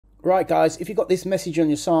Right guys, if you've got this message on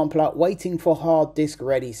your sampler, waiting for hard disk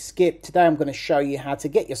ready, skip. Today I'm going to show you how to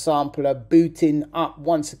get your sampler booting up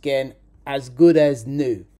once again as good as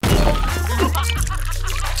new.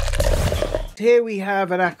 Here we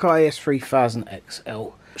have an Akai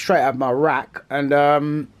S3000XL straight out of my rack,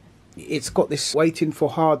 and it's got this waiting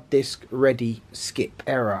for hard disk ready skip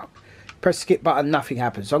error. Press the skip button, nothing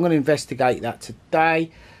happens. So I'm going to investigate that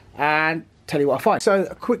today and tell you what I find. So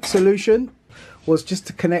a quick solution was just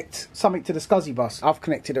to connect something to the SCSI bus. I've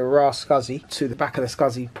connected a RAS SCSI to the back of the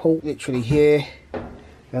SCSI port, literally here,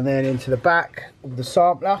 and then into the back of the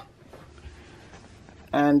sampler,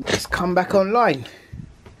 and it's come back online.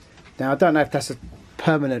 Now I don't know if that's a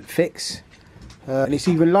permanent fix, and it's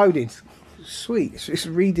even loading. Sweet, it's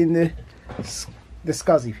reading the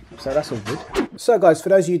SCSI, so that's all good. So guys, for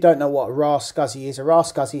those of you who don't know what a RAS SCSI is a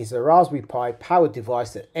Raspberry Pi powered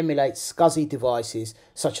device that emulates SCSI devices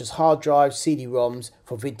such as hard drives, CD-ROMs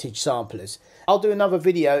for vintage samplers. I'll do another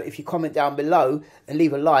video if you comment down below and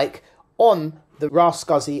leave a like on the RAS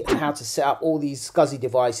SCSI and how to set up all these SCSI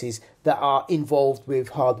devices that are involved with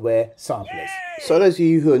hardware samplers. So those of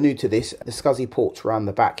you who are new to this, the SCSI ports around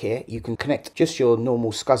the back here, you can connect just your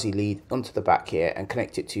normal SCSI lead onto the back here and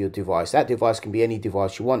connect it to your device. That device can be any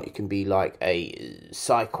device you want. It can be like a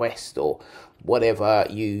SideQuest or whatever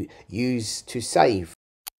you use to save.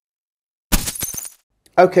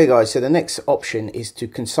 Okay guys, so the next option is to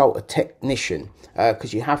consult a technician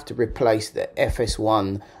because you have to replace the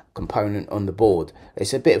FS1 component on the board.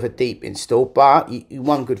 It's a bit of a deep install, but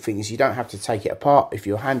one good thing is you don't have to take it apart. If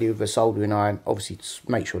you're handy with a soldering iron, obviously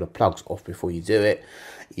make sure the plug's off before you do it.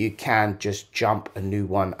 You can just jump a new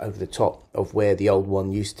one over the top of where the old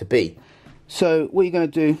one used to be. So what you're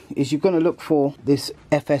going to do is you're going to look for this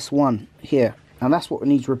FS1 here, and that's what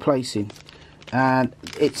needs replacing, and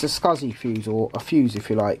it's a SCSI fuse, or a fuse if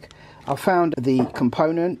you like. I found the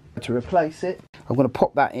component to replace it. I'm going to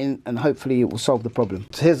pop that in and hopefully it will solve the problem.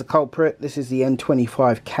 So here's the culprit. This is the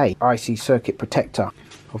N25K IC circuit protector.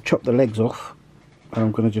 I've chopped the legs off and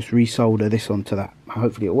I'm going to just resolder this onto that.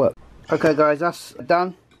 Hopefully it'll work. Okay guys, that's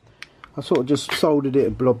done. I sort of just soldered it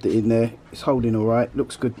and blobbed it in there. It's holding all right,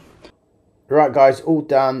 looks good. Right guys, all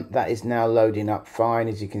done. That is now loading up fine.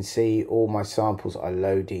 As you can see, all my samples are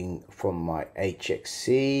loading from my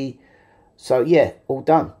HXC. So yeah, all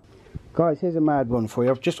done. Guys, here's a mad one for you.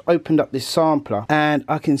 I've just opened up this sampler and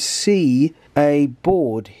I can see a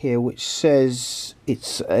board here which says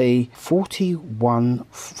it's a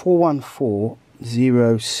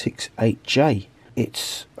 414068J.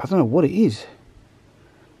 It's, I don't know what it is.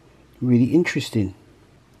 Really interesting.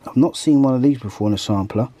 I've not seen one of these before in a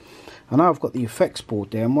sampler. I know I've got the effects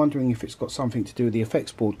board there. I'm wondering if it's got something to do with the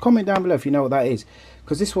effects board. Comment down below if you know what that is,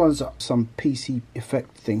 because this one's some PC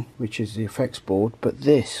effect thing, which is the effects board. But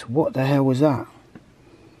this, what the hell was that?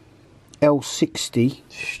 L60,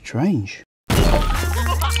 strange.